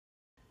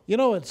You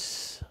know,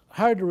 it's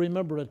hard to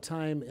remember a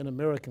time in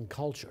American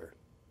culture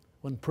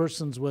when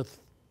persons with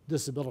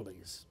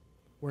disabilities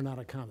were not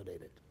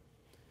accommodated.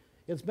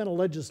 It's been a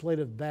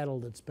legislative battle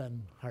that's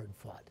been hard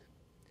fought.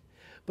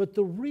 But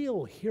the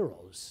real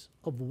heroes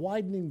of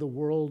widening the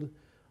world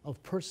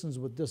of persons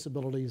with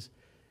disabilities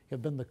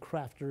have been the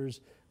crafters,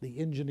 the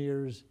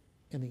engineers,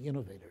 and the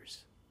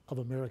innovators of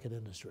American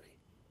industry.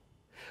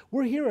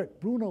 We're here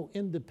at Bruno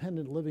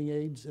Independent Living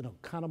Aids in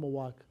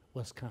Oconomowoc,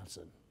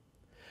 Wisconsin.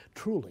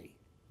 Truly,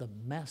 the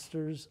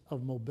masters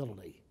of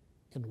mobility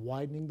in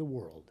widening the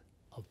world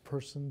of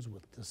persons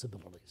with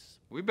disabilities.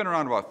 We've been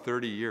around about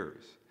 30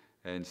 years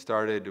and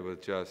started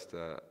with just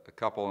a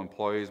couple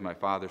employees. My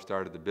father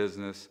started the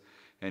business,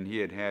 and he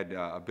had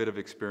a bit of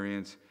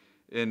experience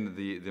in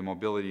the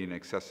mobility and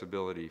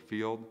accessibility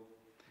field,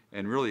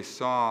 and really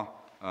saw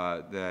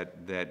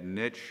that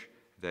niche,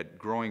 that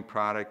growing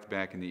product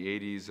back in the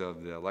 80s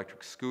of the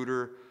electric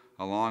scooter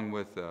along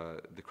with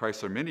the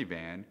Chrysler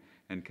minivan,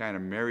 and kind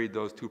of married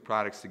those two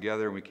products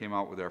together, and we came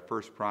out with our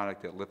first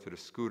product that lifted a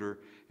scooter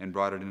and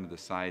brought it into the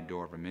side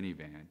door of a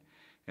minivan.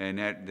 And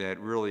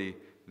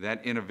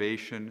that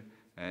innovation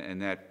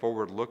and that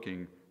forward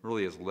looking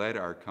really has led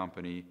our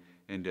company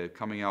into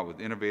coming out with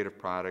innovative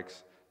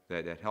products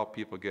that help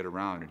people get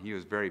around. And he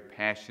was very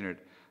passionate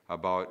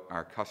about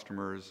our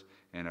customers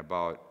and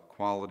about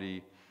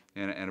quality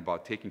and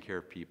about taking care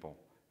of people.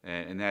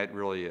 And that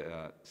really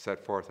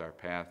set forth our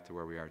path to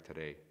where we are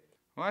today.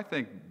 Well, I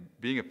think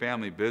being a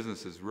family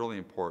business is really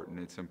important.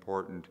 It's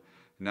important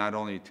not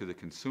only to the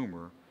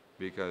consumer,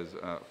 because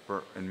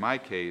in my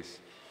case,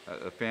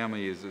 a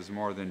family is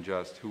more than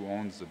just who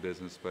owns the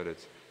business, but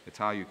it's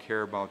how you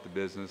care about the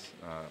business.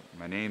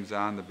 My name's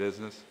on the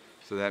business,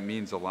 so that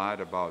means a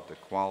lot about the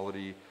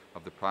quality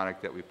of the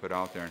product that we put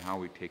out there and how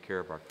we take care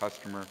of our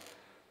customer.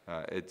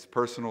 It's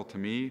personal to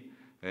me,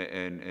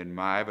 and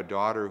I have a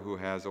daughter who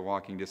has a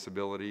walking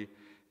disability,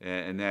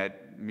 and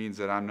that means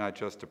that I'm not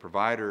just a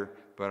provider,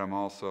 but I'm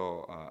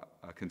also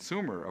a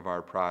consumer of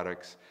our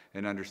products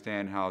and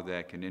understand how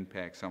that can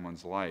impact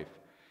someone's life.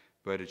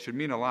 But it should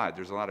mean a lot.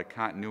 There's a lot of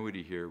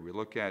continuity here. We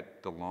look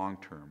at the long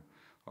term.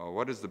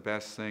 What is the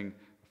best thing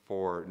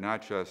for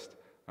not just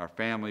our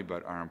family,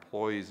 but our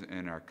employees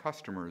and our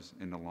customers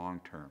in the long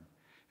term?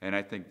 And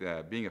I think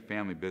that being a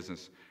family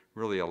business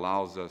really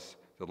allows us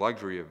the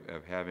luxury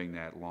of having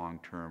that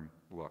long-term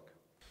look.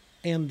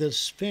 And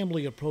this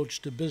family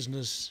approach to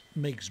business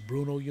makes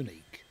Bruno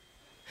unique.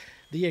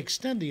 They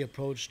extend the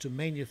approach to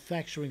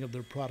manufacturing of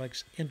their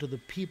products into the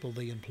people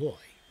they employ.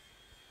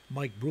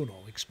 Mike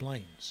Bruno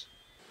explains.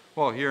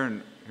 Well, here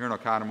in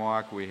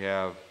Oconomowoc, we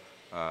have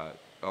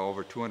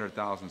over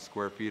 200,000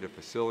 square feet of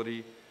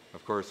facility.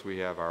 Of course, we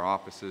have our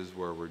offices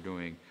where we're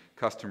doing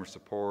customer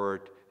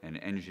support and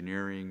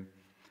engineering,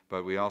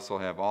 but we also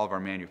have all of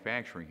our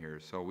manufacturing here.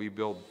 So we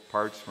build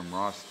parts from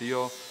raw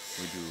steel.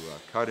 We do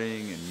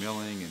cutting and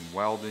milling and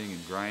welding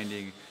and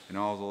grinding and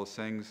all those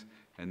things.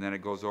 And then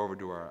it goes over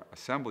to our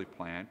assembly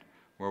plant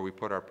where we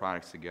put our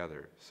products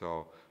together.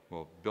 So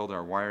we'll build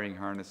our wiring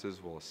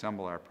harnesses, we'll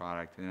assemble our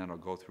product, and then it'll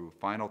go through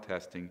final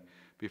testing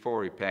before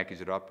we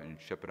package it up and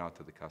ship it out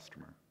to the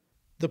customer.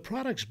 The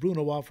products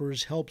Bruno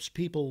offers helps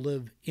people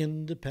live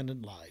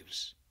independent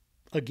lives.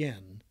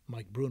 Again,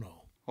 Mike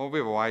Bruno. Well, we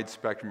have a wide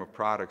spectrum of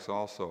products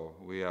also.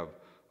 We have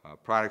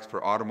products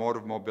for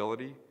automotive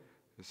mobility.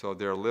 So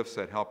there are lifts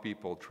that help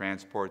people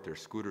transport their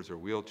scooters or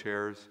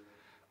wheelchairs.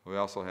 We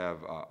also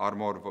have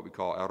what we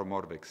call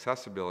automotive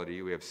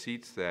accessibility. We have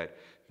seats that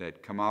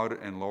come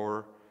out and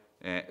lower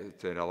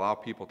that allow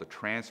people to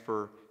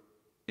transfer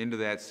into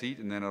that seat,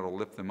 and then it'll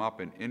lift them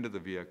up and into the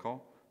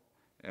vehicle.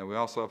 And we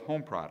also have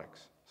home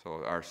products.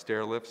 So our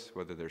stair lifts,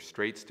 whether they're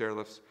straight stair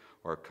lifts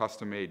or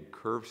custom-made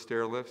curved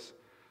stair lifts,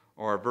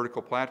 or our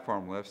vertical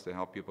platform lifts to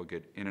help people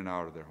get in and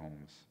out of their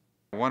homes.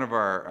 One of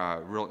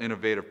our real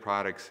innovative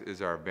products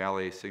is our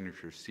valet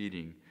signature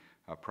seating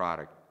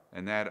product,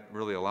 and that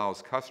really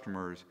allows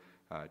customers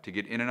to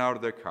get in and out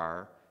of their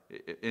car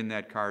in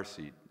that car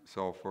seat.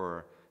 So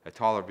for a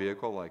taller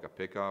vehicle like a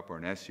pickup or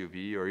an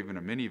SUV or even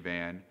a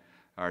minivan,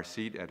 our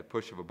seat at the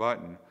push of a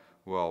button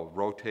will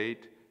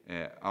rotate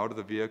out of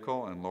the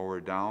vehicle and lower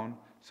it down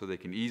so they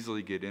can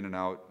easily get in and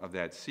out of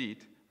that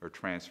seat or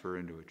transfer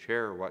into a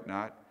chair or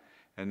whatnot.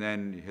 And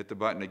then you hit the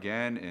button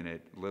again and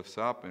it lifts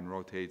up and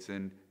rotates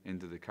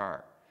into the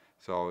car.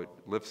 So it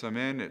lifts them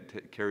in,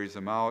 it carries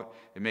them out.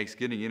 It makes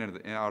getting in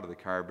and out of the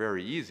car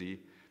very easy,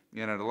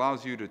 and it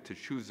allows you to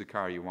choose the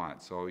car you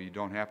want. So you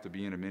don't have to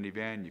be in a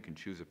minivan. You can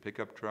choose a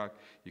pickup truck.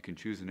 You can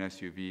choose an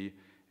SUV.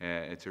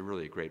 It's a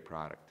really great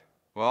product.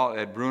 Well,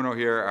 at Bruno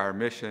here, our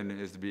mission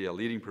is to be a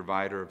leading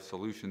provider of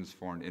solutions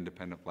for an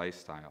independent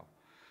lifestyle.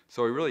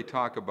 So we really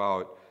talk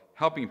about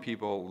helping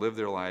people live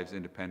their lives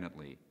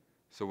independently.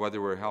 So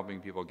whether we're helping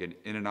people get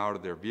in and out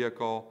of their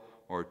vehicle,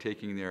 or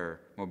taking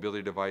their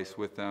mobility device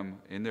with them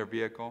in their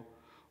vehicle,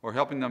 or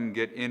helping them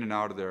get in and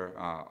out of their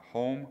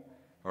home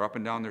or up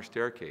and down their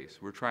staircase,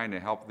 we're trying to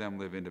help them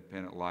live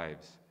independent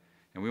lives.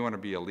 And we want to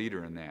be a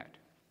leader in that.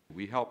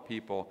 We help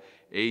people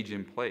age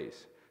in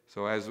place.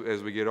 So as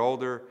we get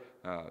older,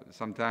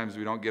 Sometimes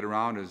we don't get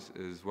around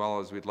as well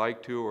as we'd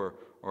like to,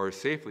 or as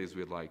safely as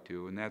we'd like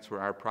to, and that's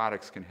where our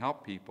products can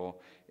help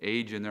people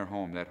age in their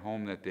home, that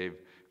home that they've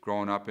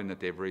grown up in, that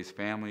they've raised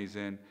families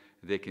in.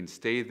 They can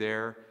stay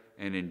there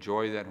and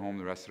enjoy that home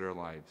the rest of their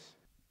lives.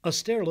 A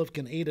stair lift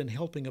can aid in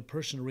helping a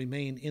person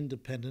remain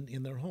independent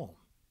in their home.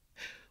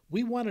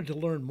 We wanted to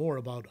learn more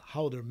about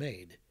how they're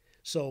made,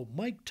 so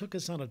Mike took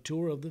us on a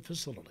tour of the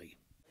facility.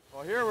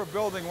 Well, here we're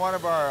building one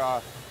of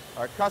our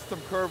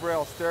custom curve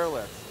rail stair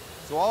lifts.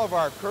 So all of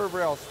our curve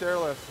rail stair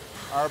lifts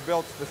are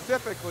built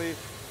specifically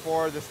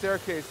for the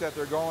staircase that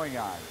they're going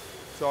on.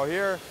 So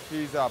here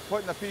he's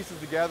putting the pieces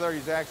together.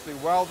 He's actually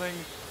welding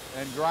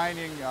and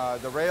grinding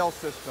the rail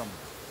system.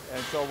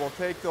 And so we'll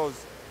take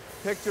those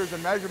pictures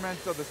and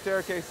measurements of the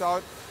staircase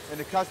out in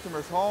the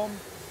customer's home.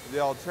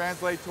 They'll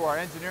translate to our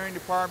engineering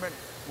department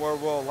where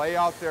we'll lay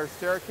out their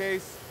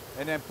staircase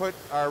and then put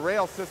our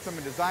rail system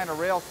and design a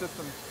rail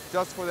system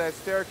just for that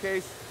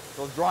staircase.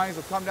 Those drawings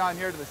will come down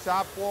here to the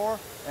shop floor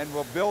and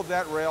we'll build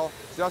that rail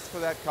just for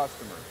that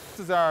customer.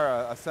 This is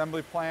our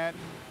assembly plant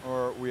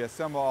where we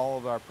assemble all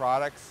of our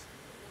products.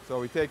 So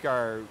we take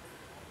our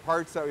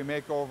parts that we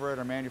make over at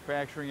our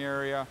manufacturing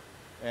area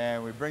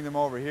and we bring them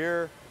over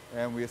here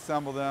and we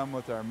assemble them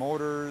with our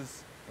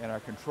motors and our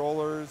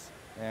controllers,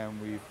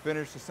 and we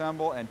finish,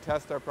 assemble, and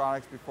test our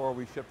products before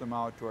we ship them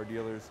out to our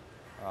dealers,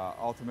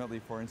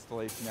 ultimately for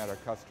installation at our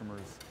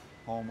customer's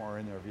home or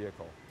in their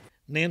vehicle.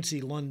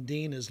 Nancy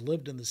Lundeen has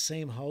lived in the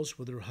same house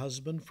with her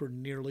husband for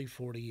nearly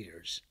 40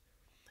 years.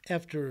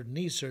 After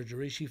knee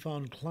surgery, she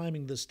found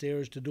climbing the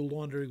stairs to do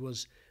laundry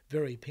was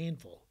very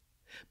painful,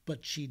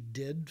 but she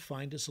did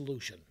find a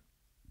solution.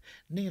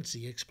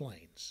 Nancy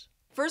explains.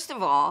 First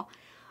of all,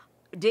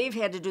 Dave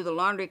had to do the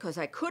laundry because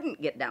I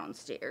couldn't get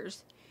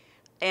downstairs,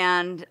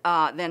 and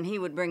then he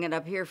would bring it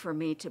up here for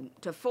me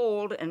to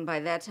fold, and by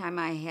that time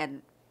I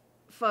had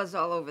fuzz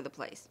all over the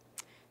place.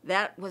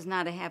 That was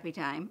not a happy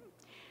time.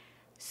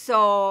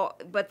 So,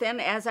 but then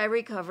as I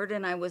recovered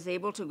and I was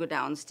able to go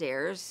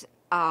downstairs,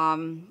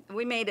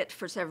 we made it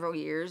for several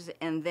years,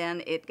 and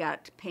then it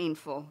got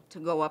painful to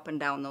go up and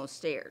down those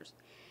stairs.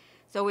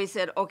 So we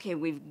said, okay,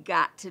 we've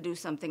got to do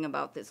something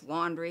about this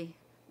laundry.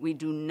 We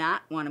do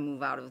not want to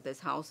move out of this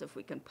house if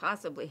we can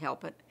possibly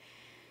help it.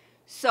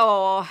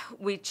 So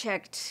we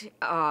checked,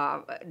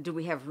 do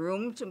we have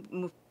room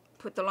to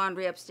put the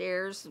laundry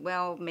upstairs?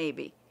 Well,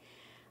 maybe.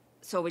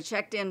 So we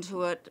checked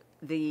into it.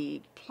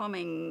 The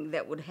plumbing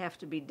that would have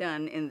to be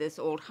done in this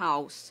old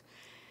house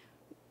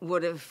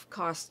would have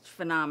cost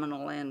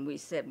phenomenal, and we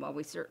said, well,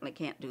 we certainly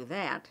can't do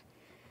that.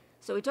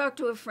 So we talked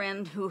to a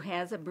friend who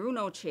has a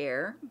Bruno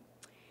chair,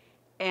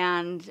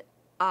 and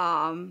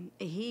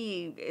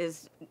he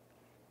is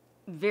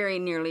very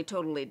nearly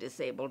totally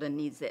disabled and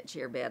needs that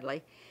chair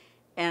badly.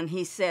 And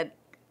he said,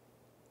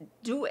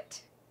 do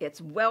it.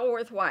 It's well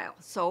worthwhile.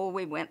 So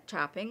we went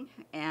shopping,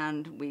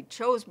 and we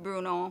chose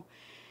Bruno.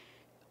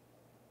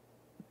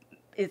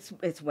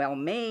 It's well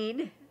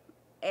made,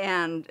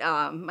 and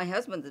my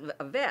husband's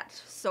a vet,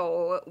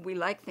 so we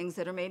like things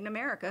that are made in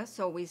America.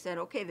 So we said,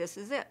 okay, this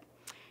is it.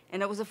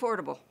 And it was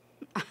affordable.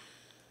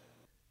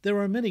 There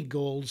are many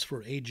goals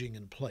for aging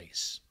in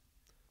place.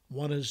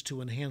 One is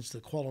to enhance the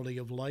quality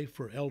of life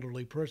for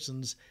elderly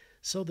persons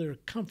so they're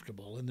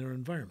comfortable in their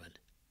environment.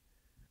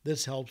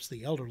 This helps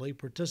the elderly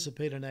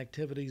participate in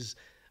activities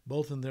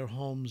both in their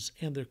homes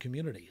and their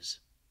communities.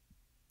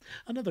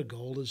 Another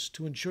goal is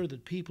to ensure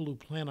that people who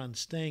plan on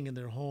staying in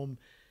their home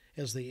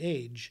as they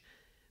age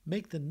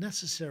make the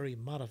necessary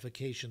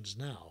modifications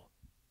now.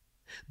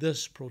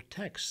 This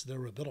protects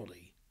their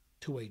ability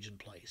to age in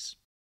place.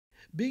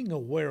 Being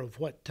aware of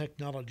what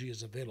technology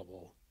is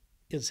available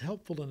is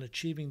helpful in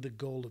achieving the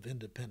goal of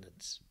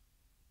independence.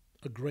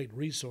 A great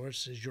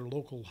resource is your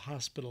local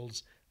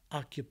hospital's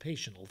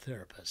occupational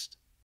therapist.